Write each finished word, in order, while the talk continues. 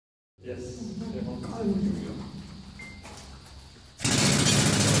Yes.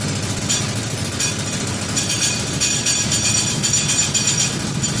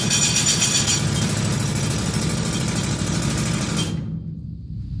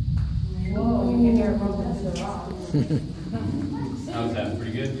 Whoa, you can hear it rumble through the rock. How's that?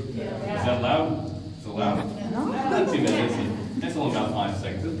 Pretty good? Yeah. Is that loud? Is it loud? No. Not too bad. That's only about 5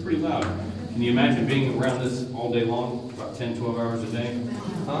 seconds. It's pretty loud. Can you imagine being around this all day long, about 10, 12 hours a day?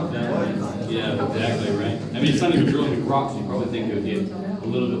 Yeah, exactly, right? I mean, it's not even drilling rocks. You probably think it would get a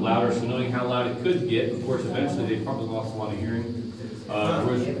little bit louder. So knowing how loud it could get, of course, eventually they probably lost a lot of hearing.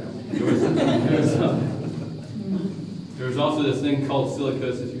 There was also this thing called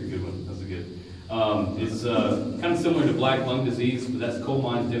silicosis. You're a good one. That's a good. It's kind of similar to black lung disease, but that's coal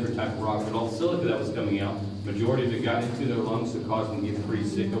mines, different type of rock. But all the silica that was coming out, majority of it got into their lungs, so caused them to get pretty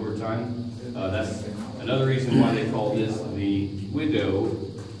sick over time. That's another reason why they call this the widow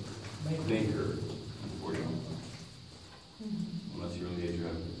maker, unfortunately. Unless you really age your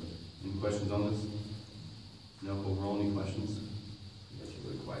Any questions on this? No? Overall, any questions? I guess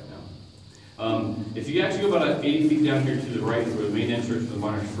you're really quiet now. If you actually go about 80 feet down here to the right, where the main entrance for the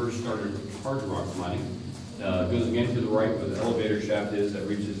miners first started hard rock mining, goes again to the right where the elevator shaft is that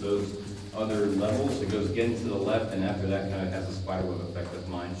reaches those other levels. It goes again to the left, and after that kind of has a spiderweb effect of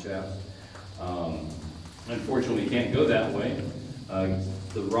mine shafts. Unfortunately, you can't go that way.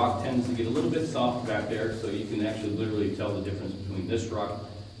 The rock tends to get a little bit soft back there, so you can actually literally tell the difference between this rock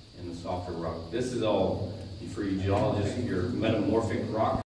and the softer rock. This is all, for you geologists, your metamorphic rock.